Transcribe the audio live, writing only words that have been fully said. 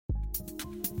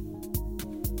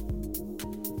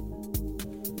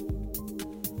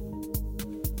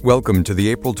Welcome to the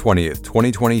April 20th,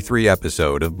 2023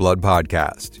 episode of Blood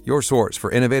Podcast, your source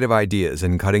for innovative ideas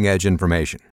and cutting-edge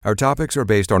information. Our topics are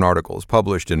based on articles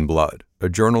published in Blood, a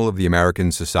journal of the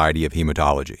American Society of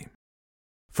Hematology.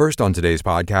 First on today's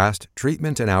podcast,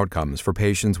 treatment and outcomes for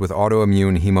patients with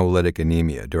autoimmune hemolytic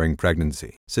anemia during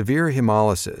pregnancy. Severe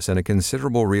hemolysis and a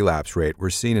considerable relapse rate were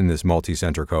seen in this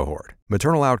multi-center cohort.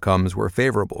 Maternal outcomes were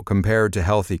favorable compared to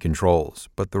healthy controls,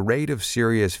 but the rate of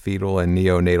serious fetal and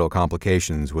neonatal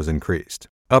complications was increased.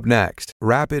 Up next,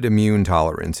 rapid immune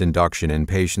tolerance induction in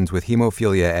patients with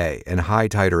hemophilia A and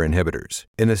high-titer inhibitors.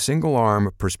 In a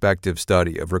single-arm prospective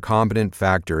study of recombinant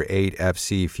factor VIII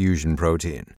Fc fusion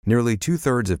protein, nearly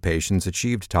two-thirds of patients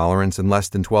achieved tolerance in less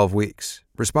than 12 weeks.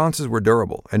 Responses were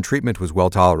durable and treatment was well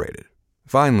tolerated.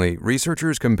 Finally,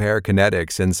 researchers compare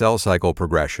kinetics and cell cycle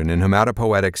progression in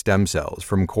hematopoietic stem cells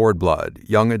from cord blood,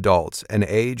 young adults, and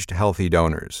aged healthy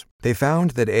donors. They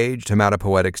found that aged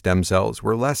hematopoietic stem cells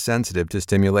were less sensitive to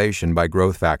stimulation by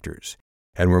growth factors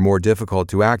and were more difficult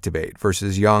to activate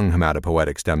versus young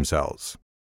hematopoietic stem cells.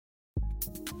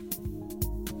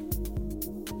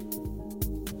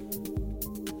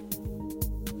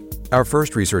 Our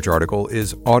first research article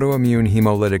is Autoimmune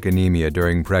Hemolytic Anemia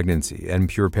During Pregnancy and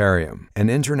Puerperium, an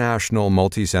international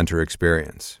multi-center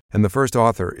experience. And the first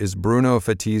author is Bruno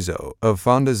Fatizo of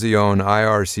Fondazione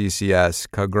IRCCS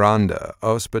Cagrande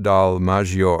Ospedale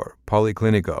Maggiore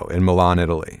Policlinico in Milan,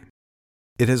 Italy.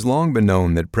 It has long been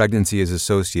known that pregnancy is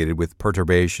associated with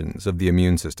perturbations of the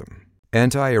immune system.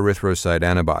 Anti-erythrocyte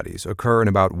antibodies occur in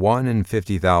about 1 in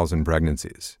 50,000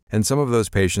 pregnancies, and some of those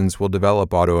patients will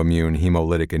develop autoimmune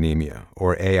hemolytic anemia,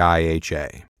 or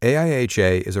AIHA.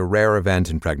 AIHA is a rare event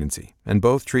in pregnancy, and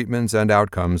both treatments and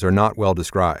outcomes are not well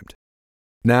described.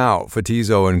 Now,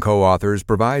 Fatizo and co-authors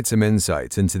provide some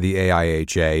insights into the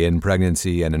AIHA in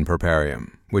pregnancy and in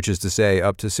puerperium, which is to say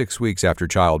up to 6 weeks after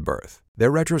childbirth. Their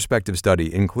retrospective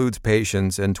study includes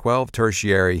patients in 12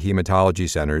 tertiary hematology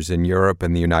centers in Europe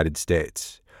and the United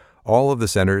States. All of the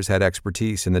centers had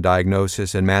expertise in the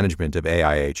diagnosis and management of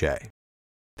AIHA.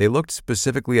 They looked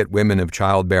specifically at women of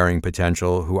childbearing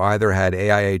potential who either had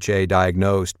AIHA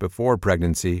diagnosed before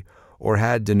pregnancy or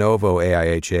had de novo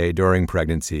AIHA during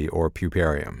pregnancy or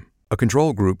puerperium. A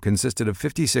control group consisted of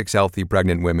 56 healthy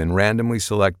pregnant women randomly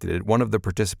selected at one of the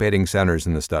participating centers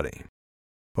in the study.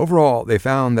 Overall, they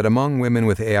found that among women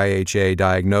with AIHA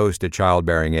diagnosed at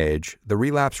childbearing age, the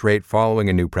relapse rate following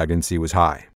a new pregnancy was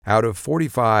high. Out of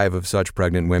 45 of such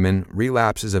pregnant women,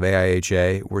 relapses of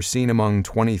AIHA were seen among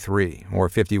 23, or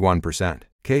 51%.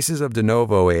 Cases of de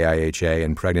novo AIHA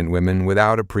in pregnant women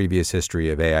without a previous history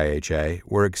of AIHA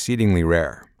were exceedingly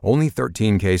rare. Only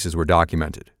 13 cases were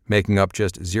documented, making up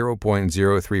just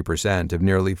 0.03% of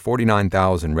nearly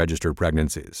 49,000 registered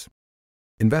pregnancies.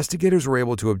 Investigators were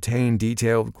able to obtain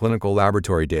detailed clinical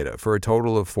laboratory data for a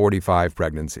total of 45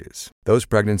 pregnancies. Those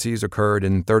pregnancies occurred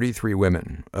in 33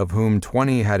 women, of whom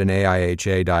 20 had an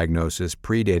AIHA diagnosis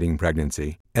predating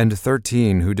pregnancy, and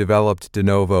 13 who developed de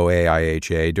novo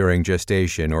AIHA during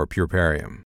gestation or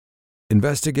puerperium.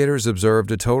 Investigators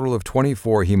observed a total of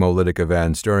 24 hemolytic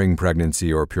events during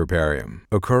pregnancy or puerperium,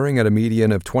 occurring at a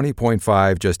median of 20.5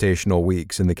 gestational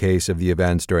weeks in the case of the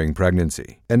events during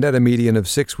pregnancy, and at a median of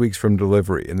 6 weeks from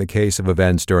delivery in the case of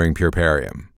events during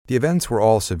puerperium. The events were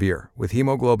all severe, with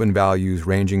hemoglobin values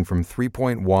ranging from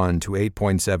 3.1 to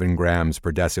 8.7 grams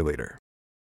per deciliter.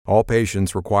 All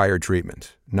patients required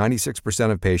treatment. 96%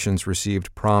 of patients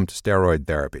received prompt steroid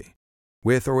therapy,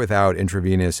 with or without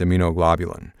intravenous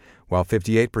immunoglobulin, while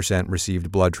 58%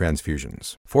 received blood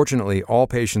transfusions. Fortunately, all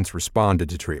patients responded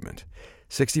to treatment.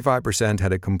 65%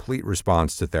 had a complete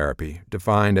response to therapy,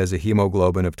 defined as a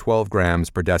hemoglobin of 12 grams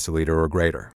per deciliter or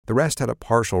greater. The rest had a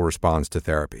partial response to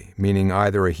therapy, meaning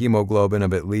either a hemoglobin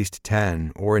of at least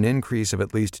 10 or an increase of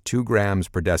at least 2 grams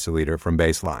per deciliter from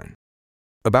baseline.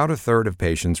 About a third of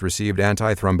patients received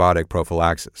antithrombotic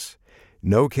prophylaxis.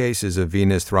 No cases of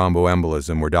venous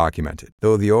thromboembolism were documented,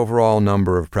 though the overall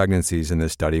number of pregnancies in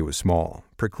this study was small,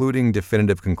 precluding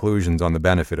definitive conclusions on the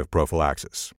benefit of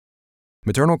prophylaxis.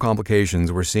 Maternal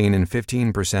complications were seen in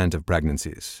 15% of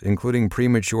pregnancies, including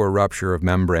premature rupture of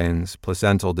membranes,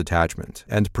 placental detachment,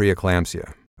 and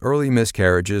preeclampsia. Early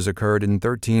miscarriages occurred in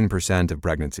 13% of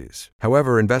pregnancies.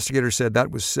 However, investigators said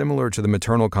that was similar to the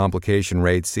maternal complication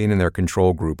rates seen in their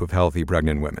control group of healthy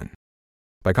pregnant women.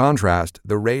 By contrast,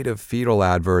 the rate of fetal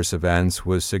adverse events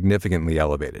was significantly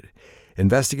elevated.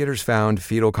 Investigators found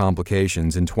fetal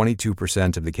complications in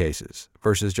 22% of the cases,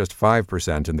 versus just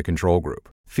 5% in the control group.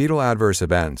 Fetal adverse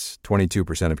events,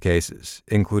 22% of cases,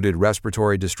 included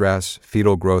respiratory distress,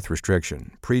 fetal growth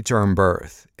restriction, preterm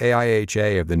birth,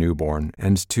 AIHA of the newborn,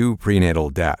 and 2 prenatal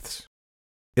deaths.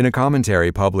 In a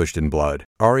commentary published in Blood,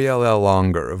 Ariel L.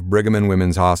 Longer of Brigham and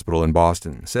Women's Hospital in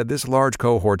Boston said this large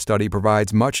cohort study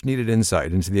provides much-needed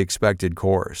insight into the expected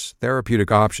course, therapeutic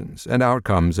options, and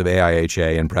outcomes of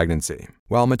AIHA in pregnancy.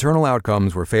 While maternal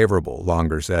outcomes were favorable,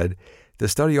 Longer said, the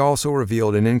study also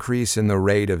revealed an increase in the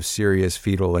rate of serious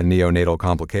fetal and neonatal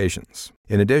complications.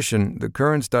 In addition, the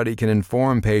current study can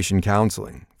inform patient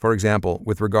counseling, for example,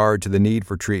 with regard to the need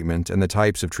for treatment and the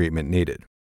types of treatment needed.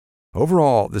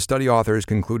 Overall, the study authors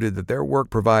concluded that their work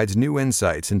provides new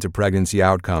insights into pregnancy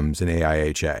outcomes in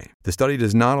AIHA. The study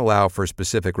does not allow for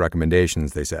specific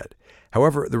recommendations, they said.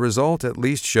 However, the results at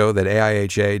least show that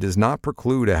AIHA does not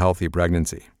preclude a healthy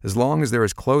pregnancy, as long as there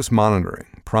is close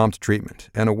monitoring, prompt treatment,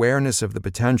 and awareness of the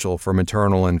potential for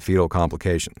maternal and fetal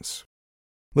complications.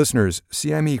 Listeners,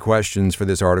 CME questions for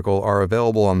this article are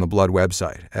available on the Blood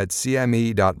website at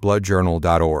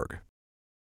cme.bloodjournal.org.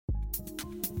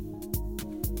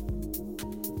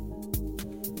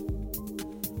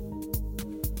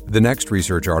 The next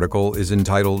research article is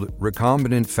entitled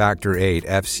Recombinant Factor VIII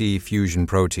Fc Fusion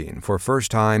Protein for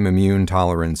First-Time Immune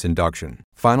Tolerance Induction,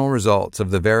 Final Results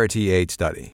of the Verity-8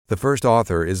 Study. The first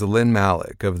author is Lynn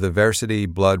Malik of the Versity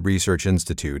Blood Research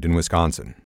Institute in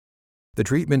Wisconsin. The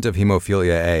treatment of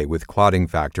hemophilia A with clotting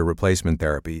factor replacement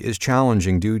therapy is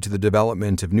challenging due to the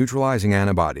development of neutralizing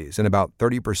antibodies in about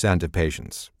 30% of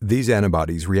patients. These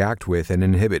antibodies react with and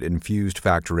inhibit infused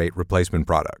factor VIII replacement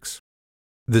products.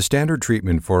 The standard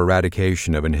treatment for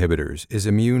eradication of inhibitors is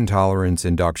immune tolerance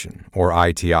induction, or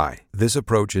ITI. This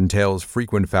approach entails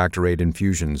frequent factor VIII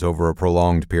infusions over a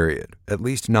prolonged period, at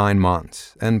least 9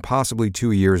 months, and possibly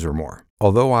 2 years or more.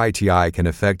 Although ITI can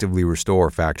effectively restore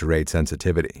factor VIII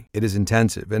sensitivity, it is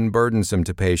intensive and burdensome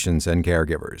to patients and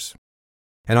caregivers.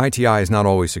 And ITI is not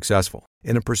always successful.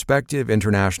 In a prospective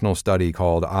international study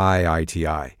called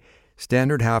AIHA,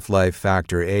 standard half-life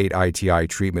factor VIII ITI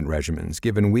treatment regimens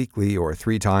given weekly or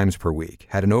 3 times per week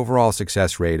had an overall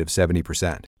success rate of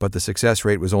 70%, but the success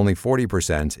rate was only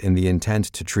 40% in the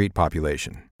intent-to-treat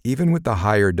population. Even with the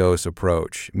higher dose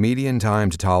approach, median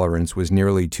time to tolerance was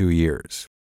nearly 2 years.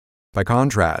 By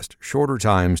contrast, shorter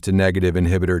times to negative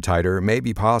inhibitor titer may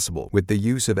be possible with the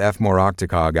use of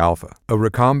f-moroctocog alpha, a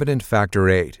recombinant factor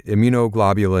VIII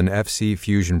immunoglobulin Fc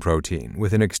fusion protein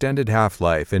with an extended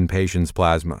half-life in patients'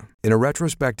 plasma. In a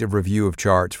retrospective review of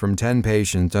charts from 10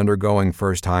 patients undergoing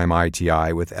first-time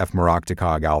ITI with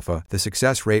f-moroctocog alpha, the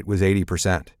success rate was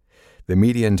 80%. The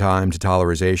median time to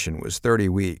tolerization was 30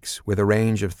 weeks, with a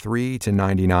range of 3 to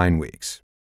 99 weeks.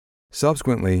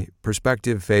 Subsequently,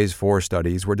 prospective Phase 4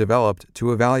 studies were developed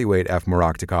to evaluate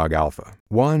f-moroctocog alpha.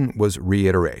 One was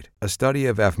REITERATE, a study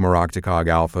of f-moroctocog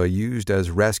alpha used as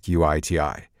rescue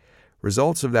ITI.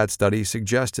 Results of that study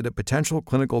suggested a potential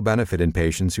clinical benefit in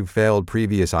patients who failed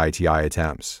previous ITI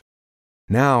attempts.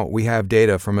 Now, we have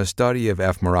data from a study of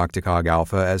f-moroctocog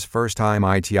alpha as first-time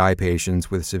ITI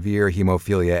patients with severe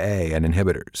hemophilia A and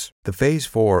inhibitors. The Phase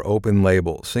 4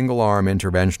 open-label, single-arm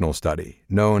interventional study,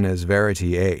 known as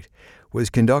Verity-8, was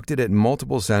conducted at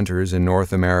multiple centers in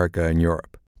North America and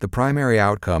Europe. The primary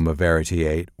outcome of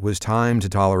Verity-8 was time to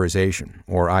tolerization,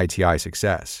 or ITI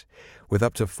success, with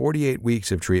up to 48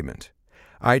 weeks of treatment.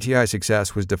 ITI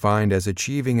success was defined as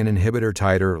achieving an inhibitor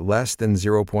titer less than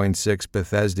 0.6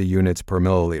 Bethesda units per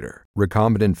milliliter,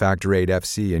 recombinant factor VIII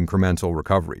Fc incremental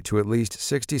recovery to at least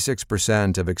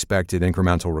 66% of expected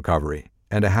incremental recovery,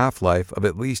 and a half-life of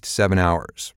at least 7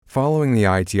 hours. Following the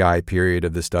ITI period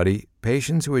of the study,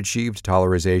 patients who achieved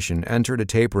tolerization entered a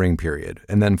tapering period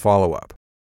and then follow-up.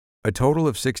 A total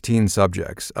of 16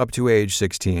 subjects up to age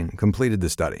 16 completed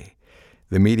the study.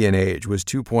 The median age was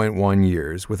 2.1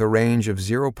 years with a range of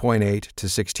 0.8 to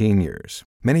 16 years.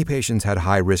 Many patients had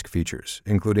high-risk features,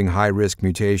 including high-risk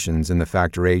mutations in the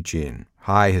factor VIII gene,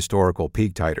 high historical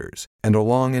peak titers, and a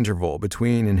long interval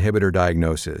between inhibitor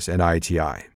diagnosis and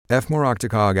ITI.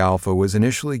 F-moroctocog alpha was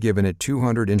initially given at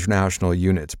 200 international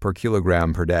units per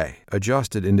kilogram per day,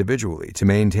 adjusted individually to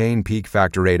maintain peak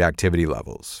factor VIII activity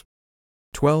levels.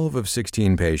 12 of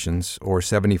 16 patients, or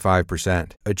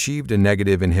 75%, achieved a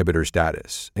negative inhibitor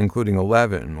status, including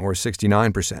 11, or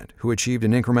 69%, who achieved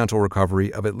an incremental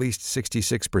recovery of at least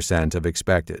 66% of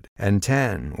expected, and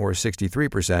 10, or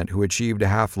 63%, who achieved a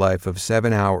half-life of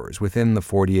 7 hours within the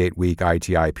 48-week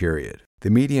ITI period. The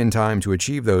median time to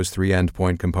achieve those 3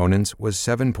 endpoint components was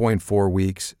 7.4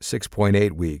 weeks,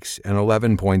 6.8 weeks, and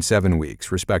 11.7 weeks,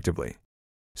 respectively.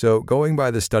 So, going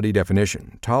by the study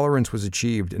definition, tolerance was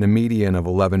achieved in a median of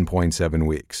 11.7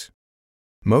 weeks.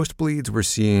 Most bleeds were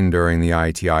seen during the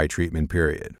ITI treatment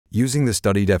period. Using the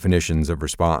study definitions of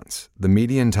response, the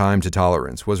median time to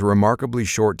tolerance was a remarkably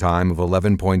short time of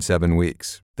 11.7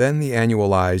 weeks. Then the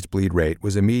annualized bleed rate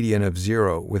was a median of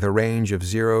 0 with a range of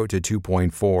 0 to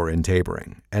 2.4 in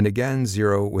tapering, and again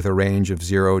 0 with a range of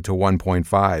 0 to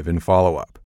 1.5 in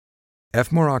follow-up.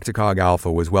 F-moroctocog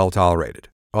alpha was well tolerated,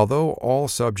 although all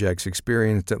subjects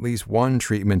experienced at least one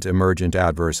treatment-emergent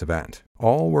adverse event.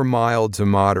 All were mild to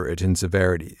moderate in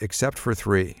severity except for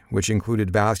 3, which included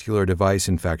vascular device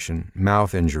infection,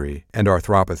 mouth injury, and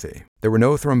arthropathy. There were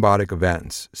no thrombotic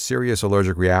events, serious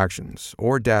allergic reactions,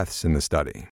 or deaths in the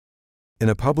study. In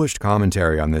a published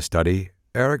commentary on this study,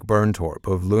 Erik Berntorp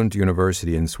of Lund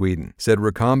University in Sweden said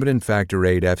recombinant factor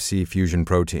VIII Fc fusion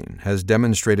protein has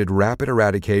demonstrated rapid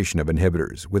eradication of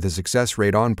inhibitors with a success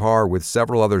rate on par with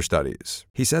several other studies.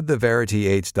 He said the Verity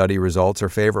 8 study results are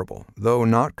favorable, though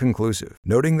not conclusive,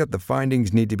 noting that the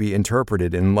findings need to be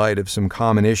interpreted in light of some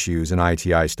common issues in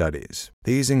ITI studies.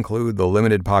 These include the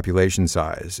limited population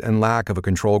size and lack of a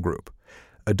control group,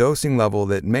 a dosing level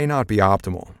that may not be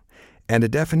optimal, and a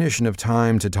definition of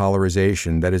time to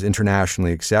tolerization that is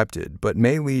internationally accepted but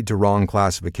may lead to wrong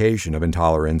classification of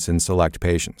intolerance in select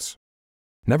patients.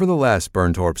 Nevertheless,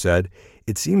 Berntorp said,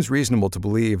 it seems reasonable to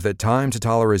believe that time to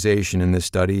tolerization in this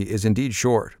study is indeed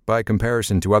short by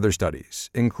comparison to other studies,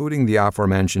 including the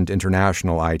aforementioned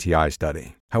international ITI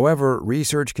study. However,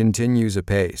 research continues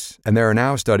apace, and there are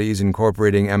now studies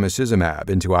incorporating emicizumab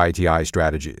into ITI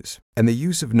strategies, and the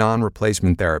use of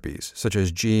non-replacement therapies, such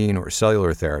as gene or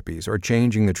cellular therapies, are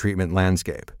changing the treatment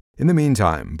landscape. In the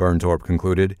meantime, Berntorp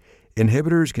concluded,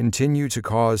 inhibitors continue to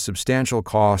cause substantial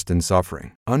cost and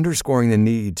suffering, underscoring the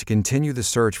need to continue the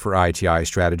search for ITI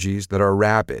strategies that are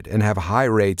rapid and have high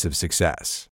rates of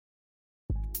success.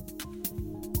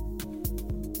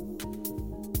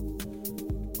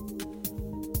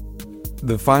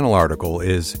 The final article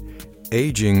is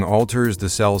Aging Alters the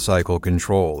Cell Cycle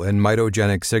Control and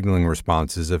Mitogenic Signaling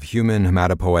Responses of Human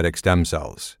Hematopoietic Stem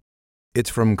Cells.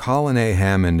 It's from Colin A.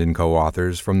 Hammond and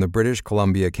co-authors from the British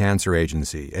Columbia Cancer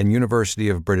Agency and University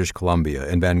of British Columbia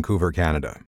in Vancouver,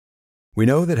 Canada. We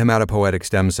know that hematopoietic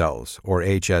stem cells, or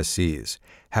HSCs,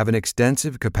 have an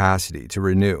extensive capacity to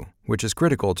renew, which is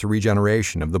critical to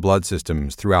regeneration of the blood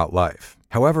systems throughout life.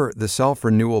 However, the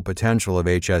self-renewal potential of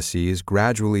HSCs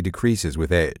gradually decreases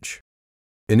with age.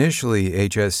 Initially,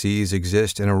 HSCs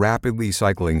exist in a rapidly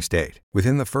cycling state.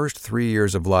 Within the first 3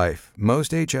 years of life,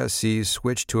 most HSCs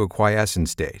switch to a quiescent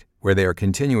state, where they are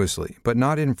continuously, but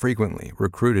not infrequently,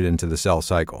 recruited into the cell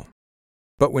cycle.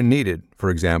 But when needed, for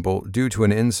example, due to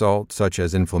an insult such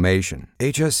as inflammation,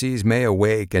 HSCs may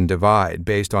awake and divide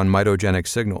based on mitogenic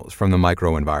signals from the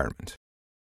microenvironment.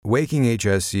 Waking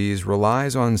HSCs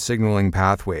relies on signaling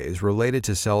pathways related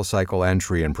to cell cycle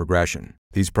entry and progression.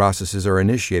 These processes are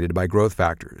initiated by growth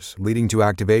factors, leading to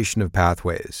activation of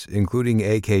pathways, including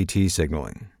AKT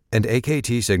signaling. And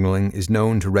AKT signaling is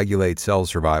known to regulate cell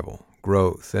survival,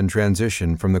 growth, and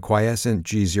transition from the quiescent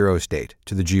G0 state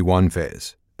to the G1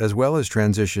 phase, as well as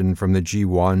transition from the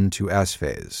G1 to S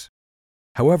phase.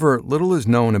 However, little is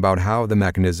known about how the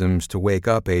mechanisms to wake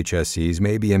up HSCs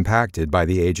may be impacted by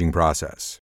the aging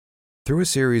process. Through a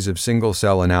series of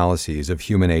single-cell analyses of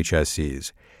human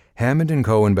HSCs, Hammond and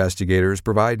co-investigators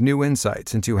provide new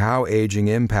insights into how aging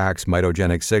impacts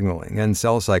mitogenic signaling and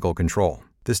cell cycle control.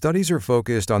 The studies are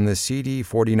focused on the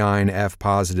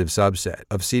CD49F-positive subset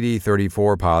of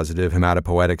CD34-positive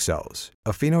hematopoietic cells,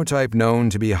 a phenotype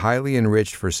known to be highly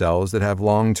enriched for cells that have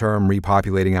long-term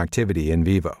repopulating activity in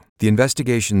vivo. The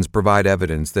investigations provide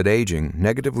evidence that aging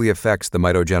negatively affects the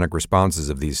mitogenic responses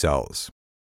of these cells.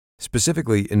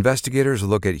 Specifically, investigators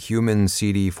look at human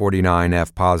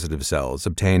CD49F-positive cells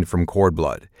obtained from cord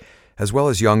blood, as well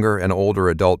as younger and older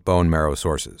adult bone marrow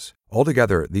sources.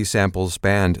 Altogether, these samples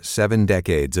spanned 7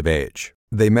 decades of age.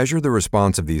 They measured the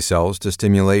response of these cells to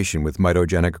stimulation with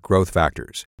mitogenic growth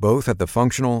factors, both at the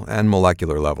functional and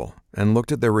molecular level, and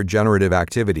looked at their regenerative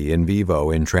activity in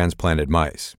vivo in transplanted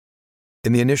mice.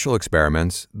 In the initial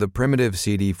experiments, the primitive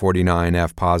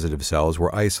CD49F-positive cells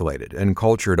were isolated and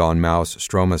cultured on mouse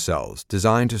stroma cells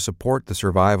designed to support the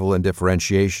survival and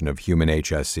differentiation of human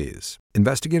HSCs.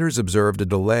 Investigators observed a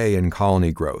delay in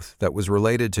colony growth that was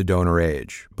related to donor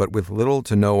age, but with little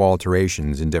to no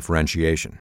alterations in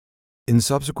differentiation. In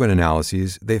subsequent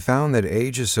analyses, they found that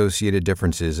age-associated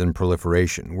differences in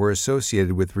proliferation were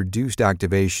associated with reduced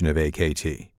activation of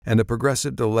AKT, and a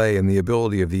progressive delay in the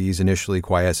ability of these initially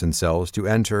quiescent cells to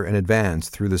enter and advance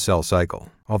through the cell cycle.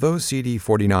 Although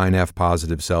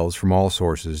CD49F-positive cells from all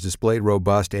sources displayed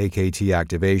robust AKT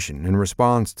activation in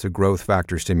response to growth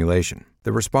factor stimulation,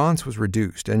 The response was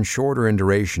reduced and shorter in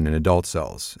duration in adult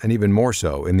cells, and even more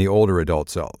so in the older adult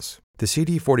cells. The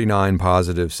CD49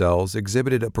 positive cells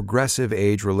exhibited a progressive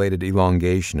age-related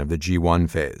elongation of the G1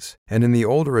 phase, and in the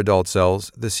older adult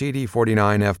cells, the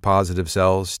CD49F positive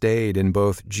cells stayed in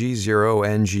both G0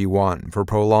 and G1 for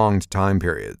prolonged time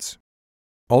periods.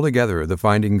 Altogether, the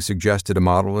findings suggested a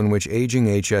model in which aging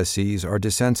HSCs are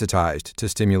desensitized to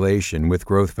stimulation with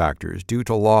growth factors due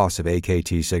to loss of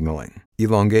AKT signaling,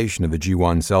 elongation of the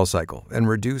G1 cell cycle, and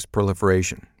reduced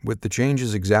proliferation, with the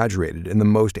changes exaggerated in the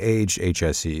most aged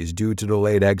HSCs due to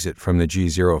delayed exit from the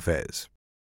G0 phase.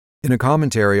 In a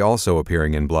commentary also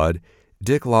appearing in Blood,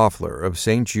 Dick Loeffler of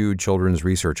St. Jude Children's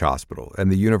Research Hospital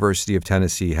and the University of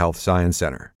Tennessee Health Science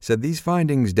Center said these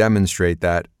findings demonstrate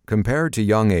that, compared to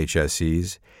young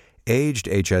HSCs, aged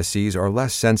HSCs are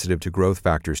less sensitive to growth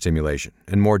factor stimulation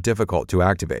and more difficult to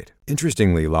activate.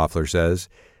 Interestingly, Loeffler says,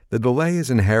 the delay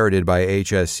is inherited by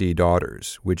HSC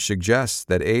daughters, which suggests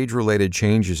that age-related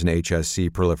changes in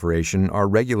HSC proliferation are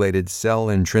regulated cell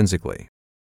intrinsically.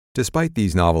 Despite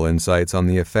these novel insights on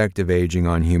the effect of aging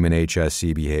on human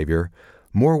HSC behavior,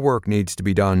 more work needs to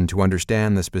be done to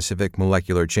understand the specific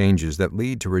molecular changes that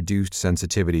lead to reduced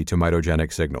sensitivity to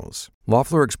mitogenic signals.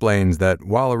 Loeffler explains that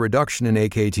while a reduction in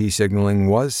AKT signaling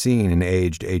was seen in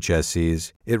aged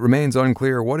HSCs, it remains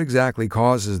unclear what exactly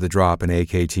causes the drop in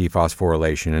AKT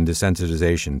phosphorylation and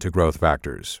desensitization to growth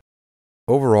factors.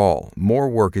 Overall, more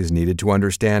work is needed to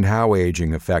understand how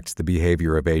aging affects the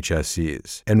behavior of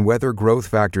HSCs and whether growth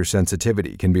factor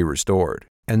sensitivity can be restored.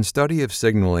 And study of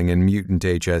signaling in mutant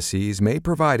HSCs may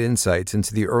provide insights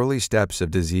into the early steps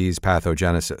of disease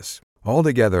pathogenesis.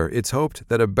 Altogether, it's hoped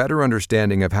that a better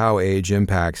understanding of how age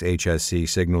impacts HSC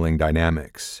signaling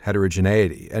dynamics,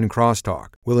 heterogeneity, and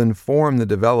crosstalk will inform the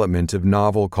development of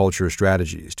novel culture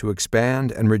strategies to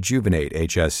expand and rejuvenate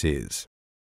HSCs.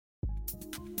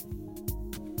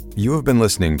 You have been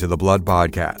listening to the Blood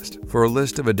Podcast. For a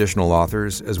list of additional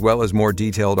authors, as well as more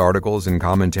detailed articles and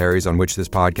commentaries on which this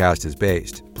podcast is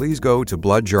based, please go to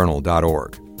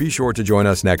bloodjournal.org. Be sure to join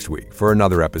us next week for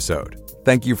another episode.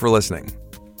 Thank you for listening.